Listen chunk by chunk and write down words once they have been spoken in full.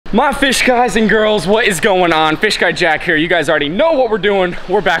My fish guys and girls, what is going on? Fish Guy Jack here. You guys already know what we're doing.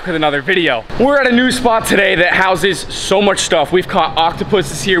 We're back with another video. We're at a new spot today that houses so much stuff. We've caught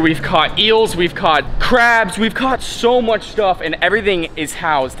octopuses here, we've caught eels, we've caught crabs, we've caught so much stuff, and everything is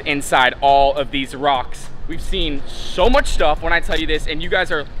housed inside all of these rocks. We've seen so much stuff when I tell you this, and you guys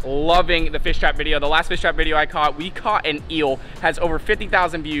are loving the fish trap video. The last fish trap video I caught, we caught an eel, has over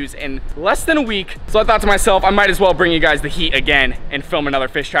 50,000 views in less than a week. So I thought to myself, I might as well bring you guys the heat again and film another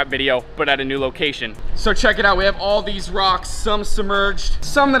fish trap video, but at a new location. So check it out, we have all these rocks, some submerged,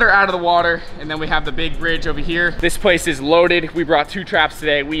 some that are out of the water, and then we have the big bridge over here. This place is loaded. We brought 2 traps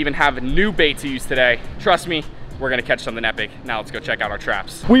today. We even have a new bait to use today. Trust me, we're gonna catch something epic. Now let's go check out our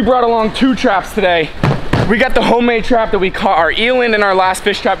traps. We brought along 2 traps today. We got the homemade trap that we caught our eel in our last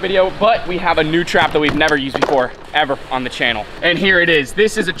fish trap video, but we have a new trap that we've never used before, ever on the channel. And here it is.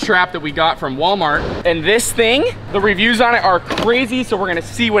 This is a trap that we got from Walmart. And this thing, the reviews on it are crazy, so we're gonna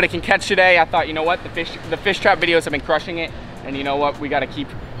see what it can catch today. I thought, you know what, the fish trap videos have been crushing it. And you know what, we gotta keep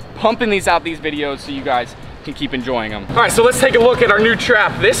pumping these videos so you guys can keep enjoying them. All right, so let's take a look at our new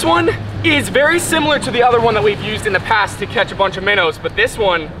trap. This one is very similar to the other one that we've used in the past to catch a bunch of minnows, but this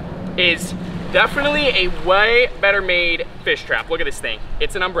one is definitely a way better made fish trap. Look at this thing.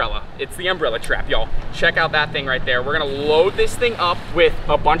 It's an umbrella. It's the umbrella trap, y'all. Check out that thing right there. We're gonna load this thing up with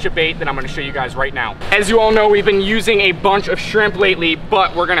a bunch of bait that I'm gonna show you guys right now. As you all know, we've been using a bunch of shrimp lately,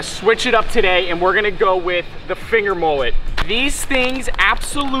 but we're gonna switch it up today and we're gonna go with the finger mullet. These things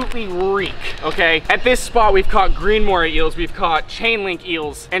absolutely reek, okay? At this spot, we've caught green moray eels, we've caught chain link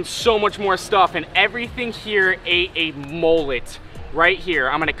eels, and so much more stuff, and everything here ate a mullet. Right here,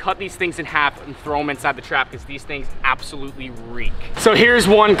 I'm gonna cut these things in half and throw them inside the trap because these things absolutely reek. So here's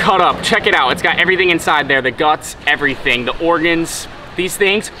one cut up. Check it out. It's got everything inside there, the guts, everything, the organs. These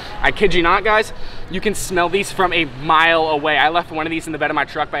things, I kid you not, guys, you can smell these from a mile away. I left one of these in the bed of my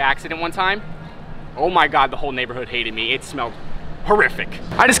truck by accident one time. Oh my God, the whole neighborhood hated me. It smelled horrific.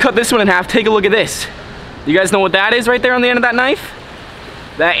 I just cut this one in half. Take a look at this. You guys know what that is right there on the end of that knife?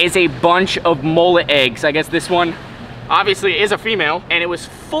 That is a bunch of mullet eggs. I guess this one obviously is a female, and it was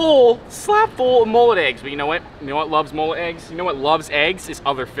full, slap full of mullet eggs. But you know what? You know what loves mullet eggs? You know what loves eggs? Is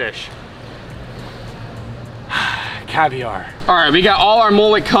other fish. Caviar. All right, we got all our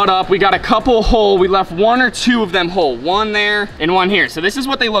mullet cut up. We got a couple whole. We left 1 or 2 of them whole. One there and one here. So this is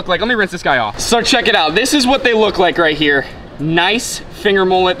what they look like. Let me rinse this guy off. So check it out. This is what they look like right here. Nice finger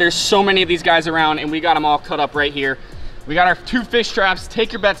mullet. There's so many of these guys around, and we got them all cut up right here. We got our 2 fish traps.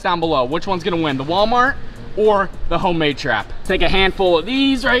 Take your bets down below. Which one's gonna win, the Walmart or the homemade trap? Take a handful of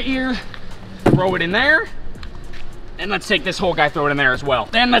these right here, throw it in there, and let's take this whole guy, throw it in there as well.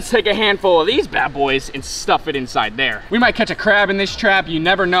 Then let's take a handful of these bad boys and stuff it inside there. We might catch a crab in this trap, you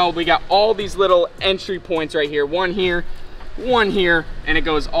never know. We got all these little entry points right here, one here, and it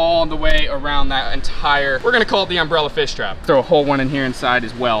goes all the way around that entire, we're gonna call it the umbrella fish trap. Throw a whole one in here inside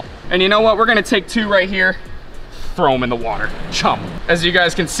as well. And you know what, we're gonna take 2 right here, throw them in the water, chum. As you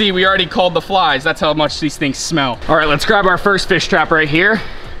guys can see, we already called the flies. That's how much these things smell. All right, let's grab our first fish trap right here.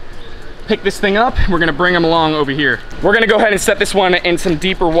 Pick this thing up, we're gonna bring them along over here. We're gonna go ahead and set this one in some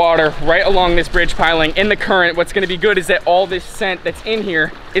deeper water right along this bridge piling in the current. What's gonna be good is that all this scent that's in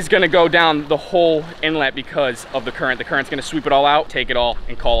here is gonna go down the whole inlet because of the current. The current's gonna sweep it all out, take it all,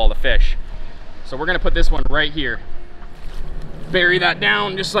 and call all the fish. So we're gonna put this one right here. Bury that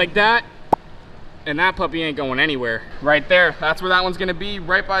down just like that. And that puppy ain't going anywhere. Right there, that's where that one's gonna be,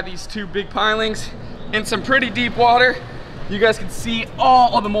 right by these 2 big pilings in some pretty deep water. You guys can see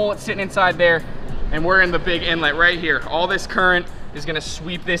all of the mullet sitting inside there, and we're in the big inlet right here. All this current is gonna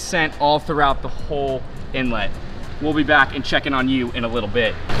sweep this scent all throughout the whole inlet. We'll be back and checking on you in a little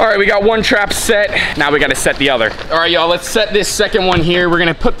bit. All right, we got 1 trap set. Now we gotta set the other. All right, y'all, let's set this second one here. We're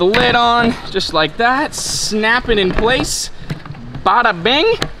gonna put the lid on, just like that, snap it in place, bada bing.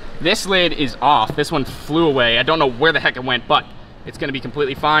 This lid is off. This one flew away. I don't know where the heck it went, but it's gonna be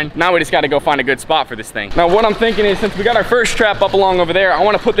completely fine. Now we just gotta go find a good spot for this thing. Now what I'm thinking is, since we got our first trap up along over there, I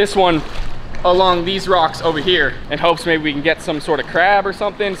wanna put this one along these rocks over here in hopes maybe we can get some sort of crab or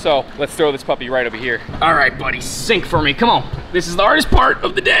something. So let's throw this puppy right over here. All right, buddy, sink for me, come on. This is the hardest part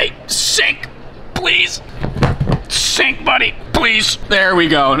of the day. Sink, please. Sink, buddy, please. There we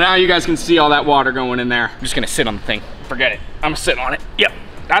go. Now you guys can see all that water going in there. I'm just gonna sit on the thing. Forget it, I'm sitting on it. Yep.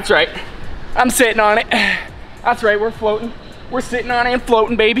 That's right, I'm sitting on it. That's right, we're floating. We're sitting on it and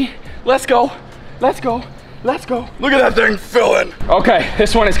floating, baby. Let's go, let's go, let's go. Look at that thing filling. Okay,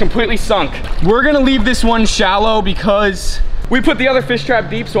 this one is completely sunk. We're gonna leave this one shallow because we put the other fish trap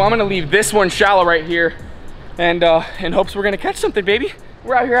deep, so I'm gonna leave this one shallow right here and in hopes we're gonna catch something, baby.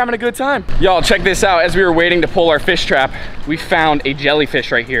 we're out here having a good time. Y'all, check this out. As we were waiting to pull our fish trap, we found a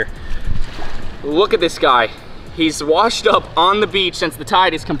jellyfish right here. Look at this guy. He's washed up on the beach since the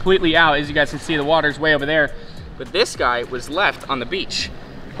tide is completely out. As you guys can see, the water's way over there. But this guy was left on the beach.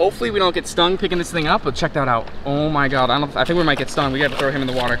 Hopefully we don't get stung picking this thing up, but check that out. Oh my God, I think we might get stung. We gotta throw him in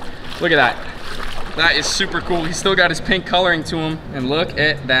the water. Look at that. That is super cool. He's still got his pink coloring to him. And look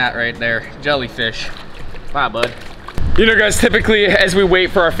at that right there, jellyfish. Bye, bud. You know, guys, typically as we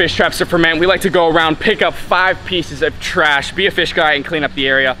wait for our fish traps to ferment, we like to go around, pick up 5 pieces of trash, be a fish guy and clean up the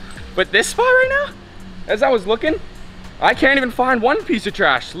area. But this spot right now, as I was looking, I can't even find 1 piece of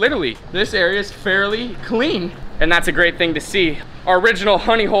trash, literally. This area is fairly clean, and that's a great thing to see. Our original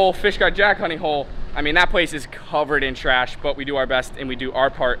honey hole, Fish Guy Jack honey hole, I mean, that place is covered in trash, but we do our best and we do our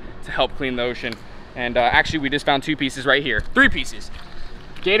part to help clean the ocean. And actually, we just found 2 pieces right here. 3 pieces.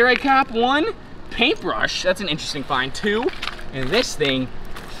 Gatorade cap, 1. Paintbrush, that's an interesting find, 2. And this thing,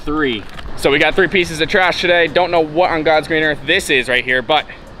 3. So we got 3 pieces of trash today. Don't know what on God's green earth this is right here, but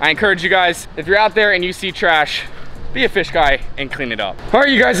I encourage you guys, if you're out there and you see trash, be a fish guy and clean it up. All right,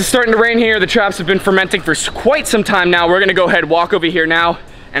 you guys, it's starting to rain here. The traps have been fermenting for quite some time now. We're gonna go ahead, walk over here now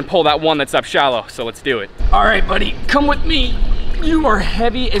and pull that one that's up shallow. So let's do it. All right, buddy, come with me. You are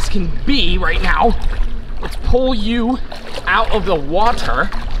heavy as can be right now. Let's pull you out of the water.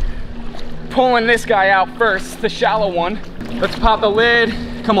 Pulling this guy out first, the shallow one. Let's pop the lid.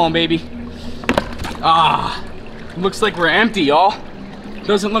 Come on, baby. Ah, looks like we're empty, y'all.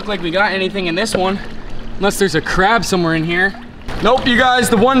 Doesn't look like we got anything in this one, unless there's a crab somewhere in here. Nope, you guys,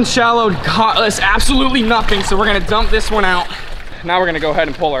 the one shallow caught us absolutely nothing, so we're gonna dump this one out. Now we're gonna go ahead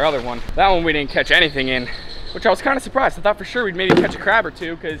and pull our other one. That one we didn't catch anything in, which I was kind of surprised. I thought for sure we'd maybe catch a crab or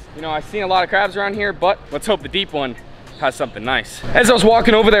 2, because, you know, I've seen a lot of crabs around here, but let's hope the deep one has something nice. As I was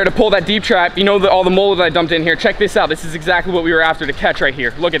walking over there to pull that deep trap, you know, all the mold that I dumped in here, check this out. This is exactly what we were after to catch right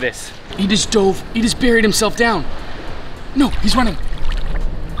here. Look at this. He just buried himself down. No, he's running.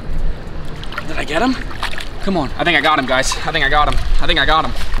 Did I get him? Come on. I think I got him, guys. I think I got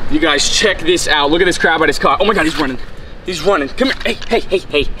him. You guys, check this out. Look at this crab I just caught. Oh my God, he's running. He's running. Come here.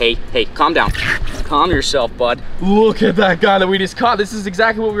 Hey. Calm down. Calm yourself, bud. Look at that guy that we just caught. This is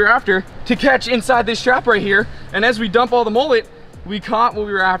exactly what we were after to catch inside this trap right here. And as we dump all the mullet, we caught what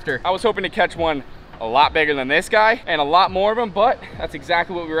we were after. I was hoping to catch one a lot bigger than this guy and a lot more of them, but that's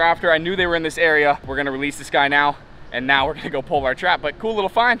exactly what we were after. I knew they were in this area. We're gonna release this guy now. And now we're gonna go pull our trap, but cool little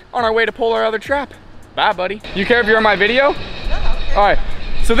find on our way to pull our other trap. Bye, buddy. You care if you're on my video? No, okay. All right,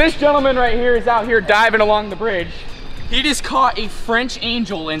 so this gentleman right here is out here diving along the bridge. He just caught a French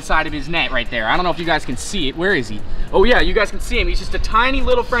angel inside of his net right there. I don't know if you guys can see it. Where is he? Oh yeah, you guys can see him. He's just a tiny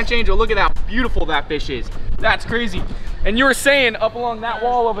little French angel. Look at how beautiful that fish is. That's crazy. And you were saying up along that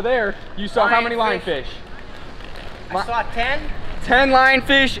wall over there, you saw how many lionfish? I saw 10. 10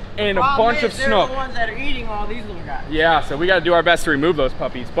 lionfish and a bunch of snook. They're the ones that are eating all these little guys. Yeah, so we got to do our best to remove those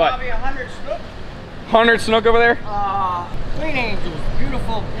puppies. But probably 100 snook. 100 snook over there? Queen angels,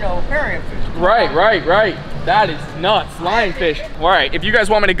 beautiful, you know, aquarium fish. Right. That is nuts. Lionfish. All right, if you guys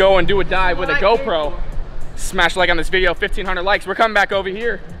want me to go and do a dive with a GoPro, smash a like on this video, 1,500 likes. We're coming back over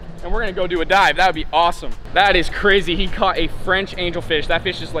here and we're gonna go do a dive. That would be awesome. That is crazy. He caught a French angelfish. That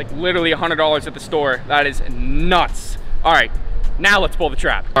fish is like literally $100 at the store. That is nuts. All right. Now let's pull the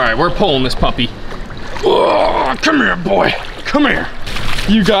trap. All right, we're pulling this puppy. Oh, come here, boy. Come here.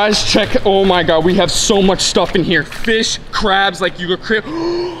 You guys check, oh my God, we have so much stuff in here. Fish, crabs, like you look crazy.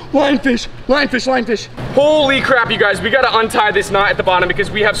 Lionfish. Holy crap, you guys. We gotta untie this knot at the bottom because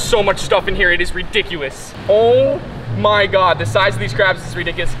we have so much stuff in here. It is ridiculous. Oh my God, the size of these crabs is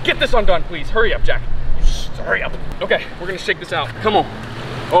ridiculous. Get this undone, please. Hurry up, Jack. Hurry up. Okay, we're gonna shake this out. Come on.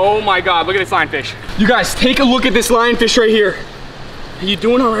 Oh my God, look at this lionfish. You guys, take a look at this lionfish right here. Are you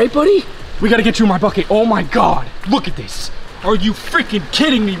doing all right, buddy? We gotta get you in my bucket. Oh my God, look at this. Are you freaking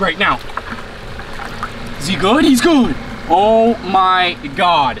kidding me right now? Is he good? He's good. Oh my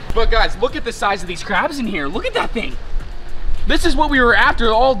God. But guys, look at the size of these crabs in here. Look at that thing. This is what we were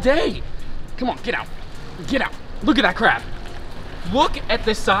after all day. Come on, get out. Get out. Look at that crab. Look at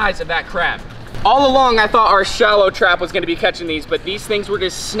the size of that crab. All along, I thought our shallow trap was gonna be catching these, but these things were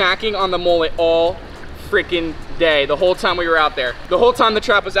just snacking on the mullet all freaking day, the whole time we were out there. The whole time the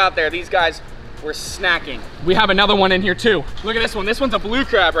trap was out there, these guys were snacking. We have another one in here too. Look at this one. This one's a blue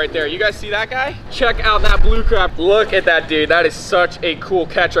crab right there. You guys see that guy? Check out that blue crab. Look at that dude. That is such a cool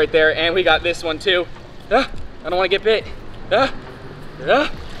catch right there. And we got this one too. I don't want to get bit. How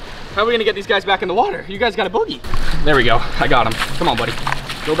are we gonna get these guys back in the water? You guys got a boogie. There we go. I got him. Come on, buddy.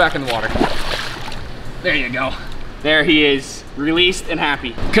 Go back in the water. There you go. There he is, released and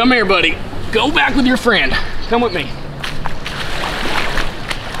happy. Come here, buddy. Go back with your friend. Come with me.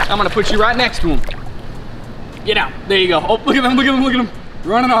 I'm gonna put you right next to him. Get out. There you go. Oh, look at them, look at them, look at them.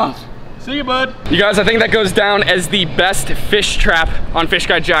 Running off. See you, bud. You guys, I think that goes down as the best fish trap on Fish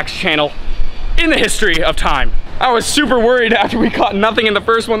Guy Jack's channel in the history of time. I was super worried after we caught nothing in the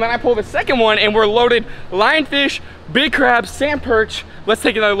first one. Then I pulled the second one and we're loaded lionfish, big crabs, sand perch. Let's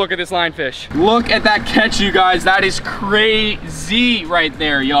take another look at this lionfish. Look at that catch, you guys. That is crazy right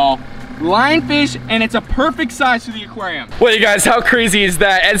there, y'all. Lionfish, and it's a perfect size for the aquarium. Well, you guys, how crazy is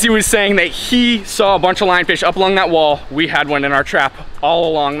that? As he was saying that he saw a bunch of lionfish up along that wall, we had one in our trap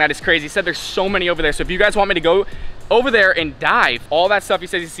all along. That is crazy. He said there's so many over there. So if you guys want me to go over there and dive, all that stuff, he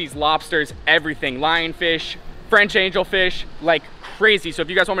says he sees lobsters, everything, lionfish, French angelfish, like crazy. So if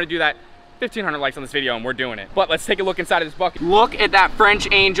you guys want me to do that, 1,500 likes on this video and we're doing it. But let's take a look inside of this bucket. Look at that French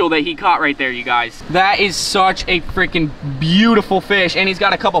angel that he caught right there, you guys. That is such a freaking beautiful fish. And he's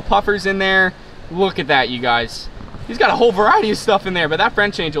got a couple puffers in there. Look at that, you guys. He's got a whole variety of stuff in there, but that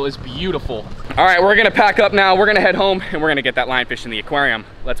French angel is beautiful. All right, we're gonna pack up now. We're gonna head home and we're gonna get that lionfish in the aquarium.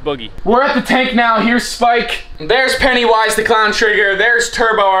 Let's boogie. We're at the tank now. Here's Spike. There's Pennywise, the clown trigger. There's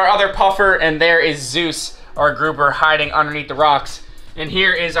Turbo, our other puffer. And there is Zeus, our grouper, hiding underneath the rocks. And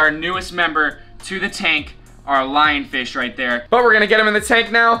here is our newest member to the tank, our lionfish right there. But we're gonna get him in the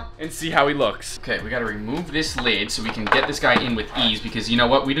tank now and see how he looks. Okay, we gotta remove this lid so we can get this guy in with ease, because you know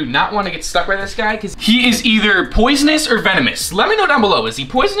what? We do not want to get stuck by this guy because he is either poisonous or venomous. Let me know down below, is he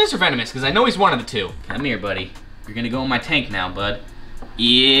poisonous or venomous? Because I know he's one of the two. Come here, buddy. You're gonna go in my tank now, bud.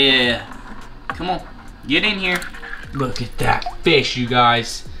 Yeah. Come on, get in here. Look at that fish, you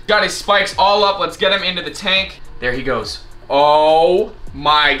guys. Got his spikes all up. Let's get him into the tank. There he goes. Oh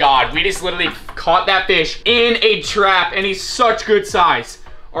my God, we just literally caught that fish in a trap and he's such good size.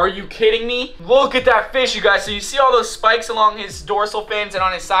 Are you kidding me? Look at that fish, you guys. So you see all those spikes along his dorsal fins and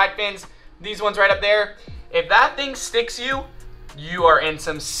on his side fins, these ones right up there. If that thing sticks you, you are in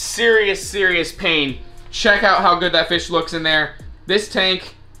some serious, serious pain. Check out how good that fish looks in there. This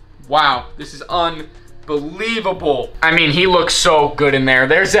tank, wow, this is unbelievable. I mean, he looks so good in there.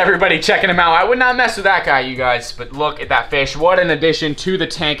 There's everybody checking him out. I would not mess with that guy, you guys, but look at that fish. What an addition to the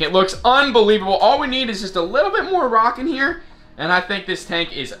tank. It looks unbelievable. All we need is just a little bit more rock in here, and I think this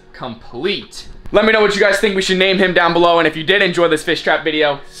tank is complete. Let me know what you guys think we should name him down below, and if you did enjoy this fish trap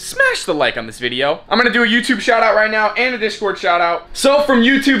video, smash the like on this video. I'm gonna do a YouTube shout out right now and a Discord shout out. So from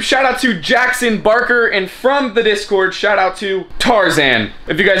YouTube, shout out to Jackson Barker, and from the Discord, shout out to Tarzan.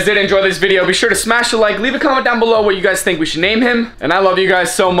 If you guys did enjoy this video, be sure to smash the like, leave a comment down below what you guys think we should name him, and I love you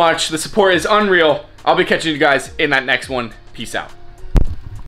guys so much. The support is unreal. I'll be catching you guys in that next one. Peace out.